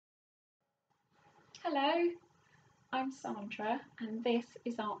Hello, I'm Sandra and this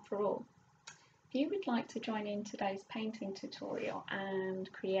is Art for All. If you would like to join in today's painting tutorial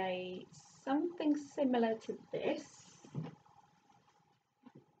and create something similar to this,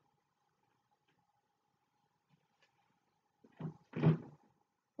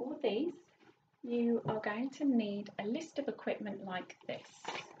 for these you are going to need a list of equipment like this.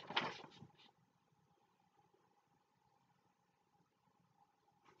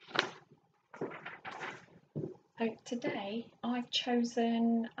 So today I've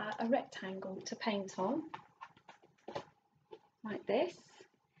chosen a rectangle to paint on, like this.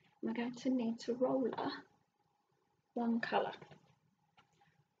 We're going to need to roller one colour.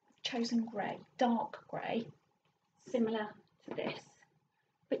 I've chosen grey, dark grey, similar to this,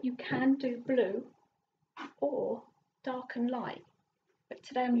 but you can do blue or dark and light, but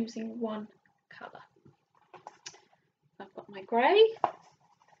today I'm using one colour. I've got my grey,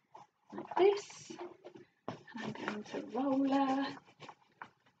 like this. I'm going to roller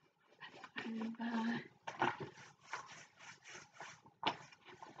over.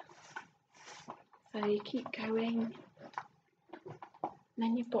 So you keep going, and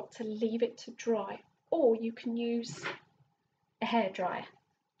then you've got to leave it to dry, or you can use a hairdryer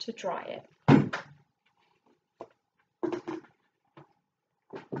to dry it. So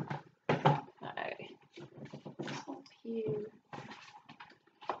top you.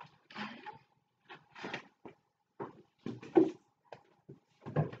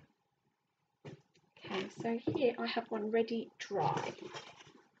 Okay, so here I have one ready dry.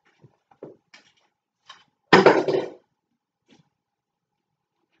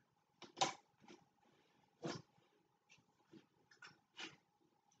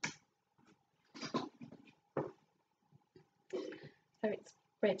 So it's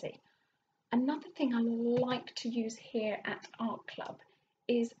ready. Another thing I like to use here at Art Club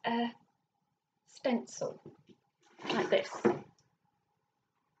is a stencil, like this.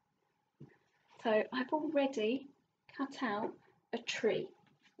 So I've already cut out a tree.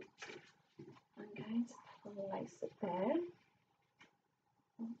 I'm going to place it there,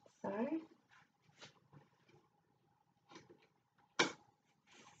 like so.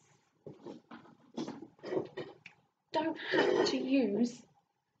 Don't have to use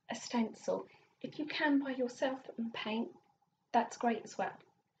a stencil. If you can by yourself and paint, that's great as well.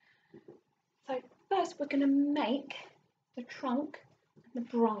 So first we're going to make the trunk and the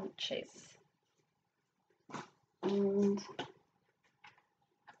branches. And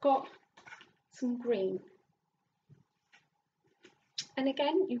I've got some green. And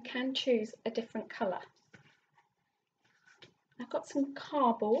again, you can choose a different colour. I've got some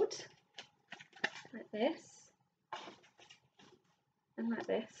cardboard, like this, and like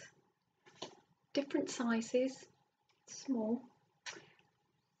this. Different sizes, small.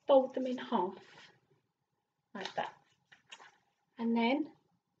 Fold them in half, like that. And then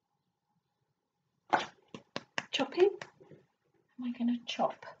chopping, we're going to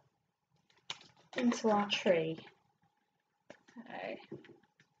chop into our tree. So I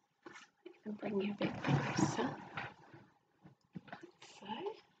can bring you a bit closer. So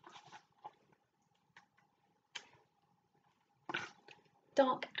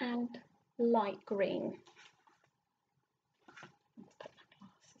dark and light green. Let's put my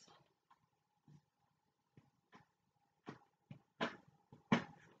glasses on.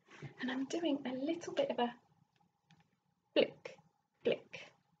 And I'm doing a little bit of a flick, flick.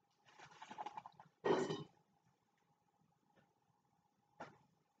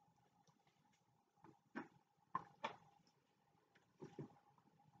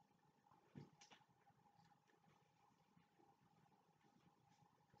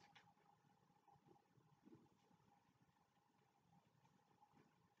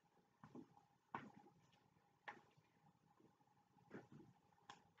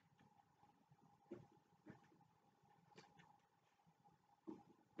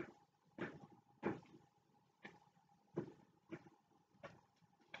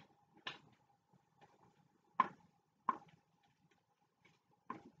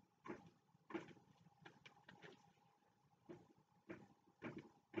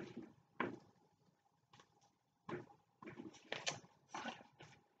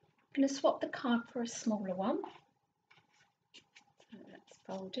 I'm going to swap the card for a smaller one. So that's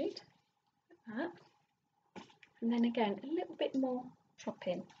folded, like that. And then again, a little bit more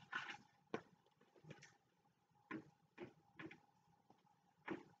chopping.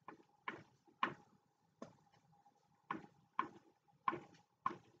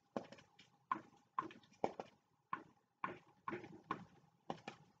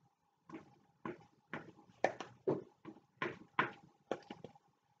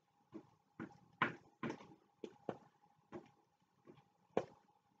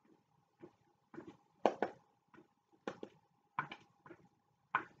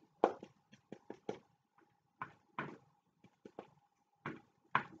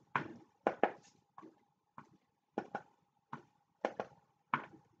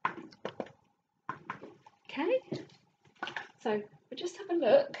 Okay, so we'll just have a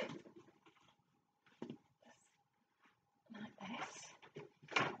look like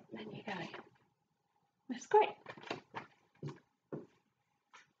this. There you go. That's great.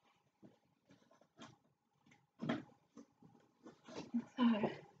 So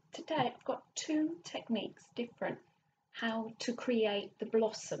today I've got two techniques different how to create the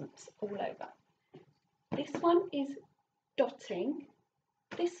blossoms all over. This one is dotting.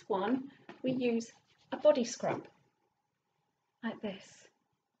 This one we use a body scrub like this.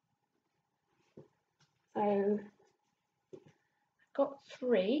 So I've got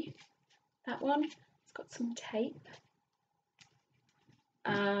three. That one has got some tape.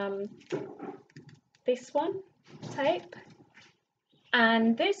 This one, tape.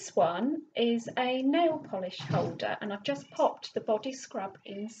 And this one is a nail polish holder, and I've just popped the body scrub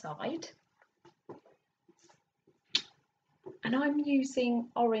inside. And I'm using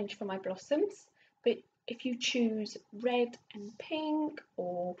orange for my blossoms, but if you choose red and pink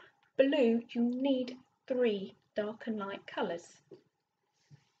or blue, you need 3 dark and light colours.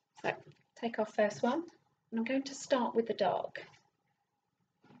 So take our first one, and I'm going to start with the dark.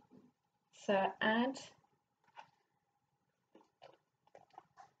 So add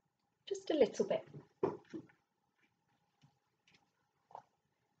just a little bit.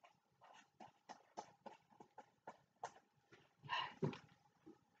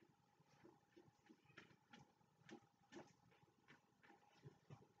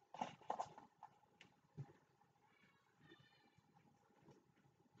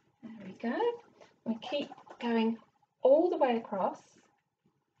 There we go. We keep going all the way across.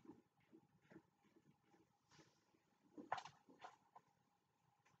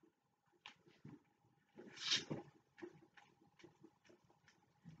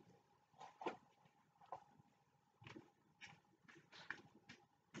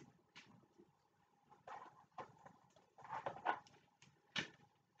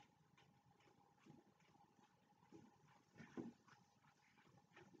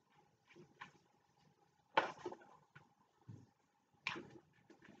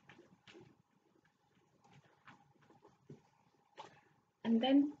 And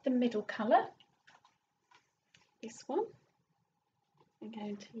then the middle colour, this one, I'm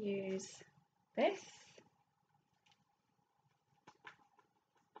going to use this.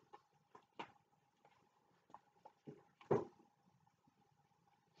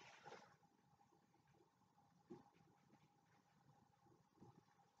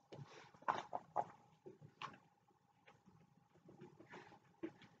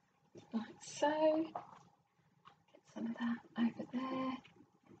 Like so. Get some of that over there.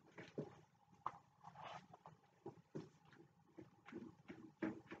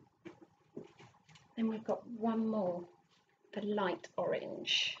 Then we've got one more, the light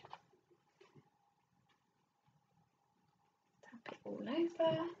orange. Tap it all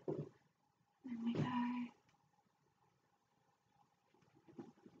over. There we go.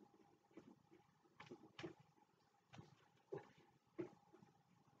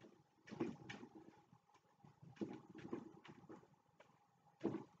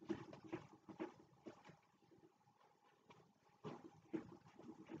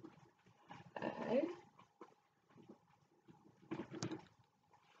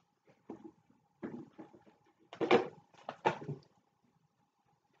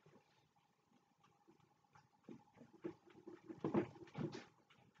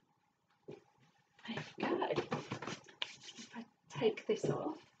 There you go. If I take this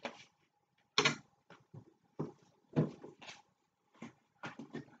off, there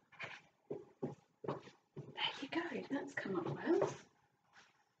you go, that's come up well.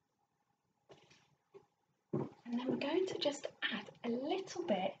 And then we're going to just add a little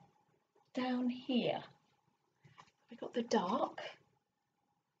bit down here. We've got the dark.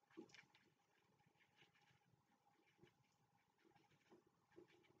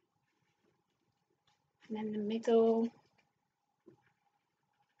 And then the middle.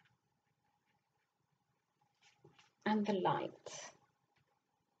 And the light.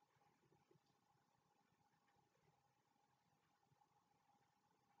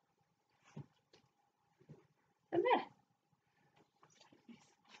 And there.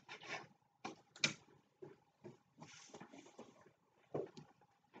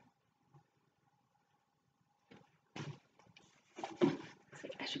 So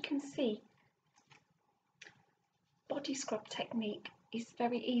as you can see, body scrub technique is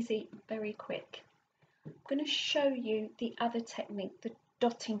very easy, very quick. I'm going to show you the other technique, the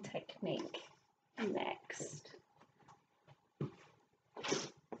dotting technique, next.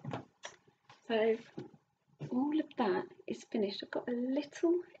 So all of that is finished. I've got a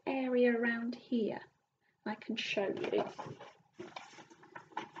little area around here I can show you.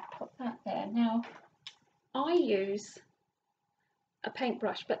 Put that there. Now, I use a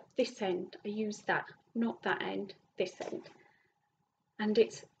paintbrush, but this end, I use that, not that end, this end. And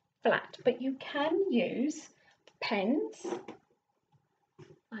it's flat, but you can use pens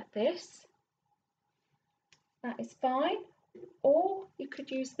like this. That is fine. Or you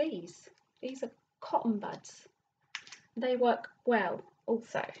could use these. These are cotton buds. They work well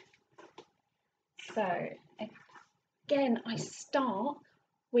also. So again, I start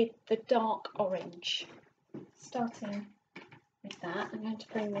with the dark orange. Starting with that, I'm going to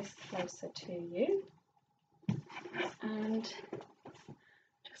bring this closer to you and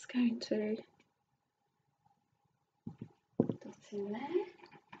just going to dot in there.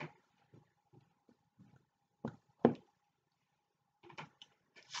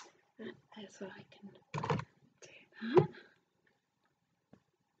 There's where I can do that.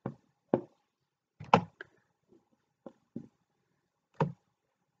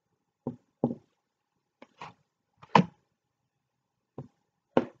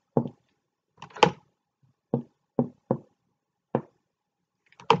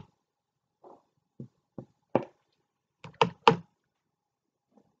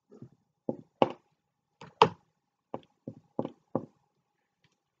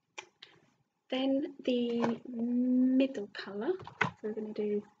 Then the middle colour, so we're going to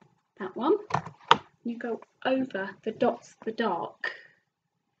do that one. You go over the dots, the dark.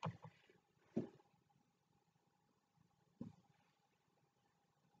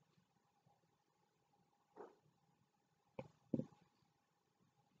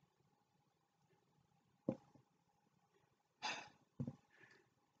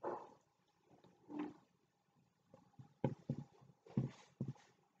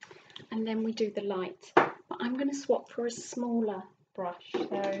 And then we do the light, but I'm going to swap for a smaller brush,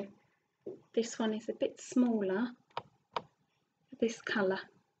 so this one is a bit smaller, this colour.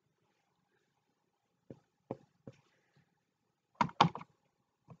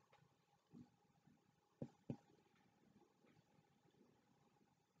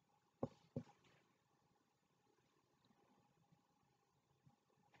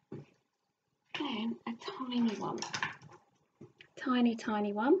 Then a tiny one,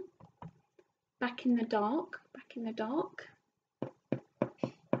 tiny one, back in the dark,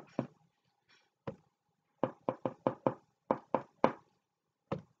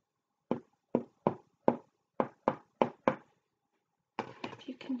 If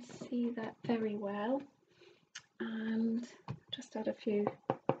you can see that very well, and just add a few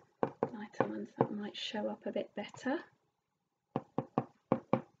lighter ones that might show up a bit better.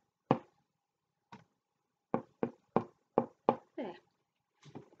 There.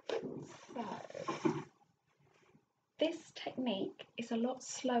 So this technique is a lot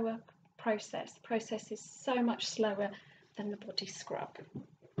slower process. The process is so much slower than the body scrub.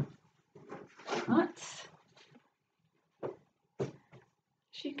 But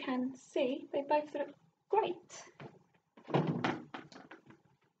as you can see, they both look great.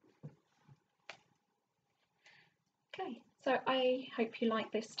 Okay, so I hope you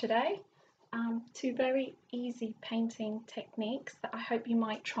like this today. Two very easy painting techniques that I hope you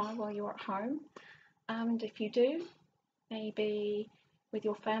might try while you're at home. And if you do, maybe with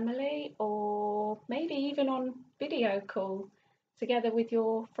your family or maybe even on video call together with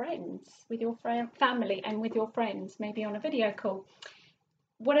your friends, with your family and with your friends, maybe on a video call.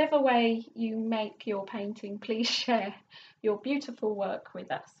 Whatever way you make your painting, please share your beautiful work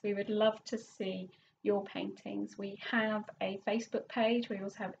with us. We would love to see your paintings. We have a Facebook page, we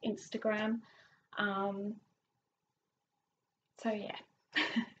also have Instagram. So yeah,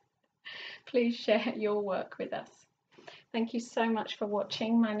 please share your work with us. Thank you so much for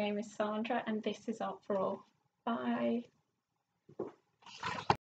watching. My name is Sandra and this is Art for All. Bye.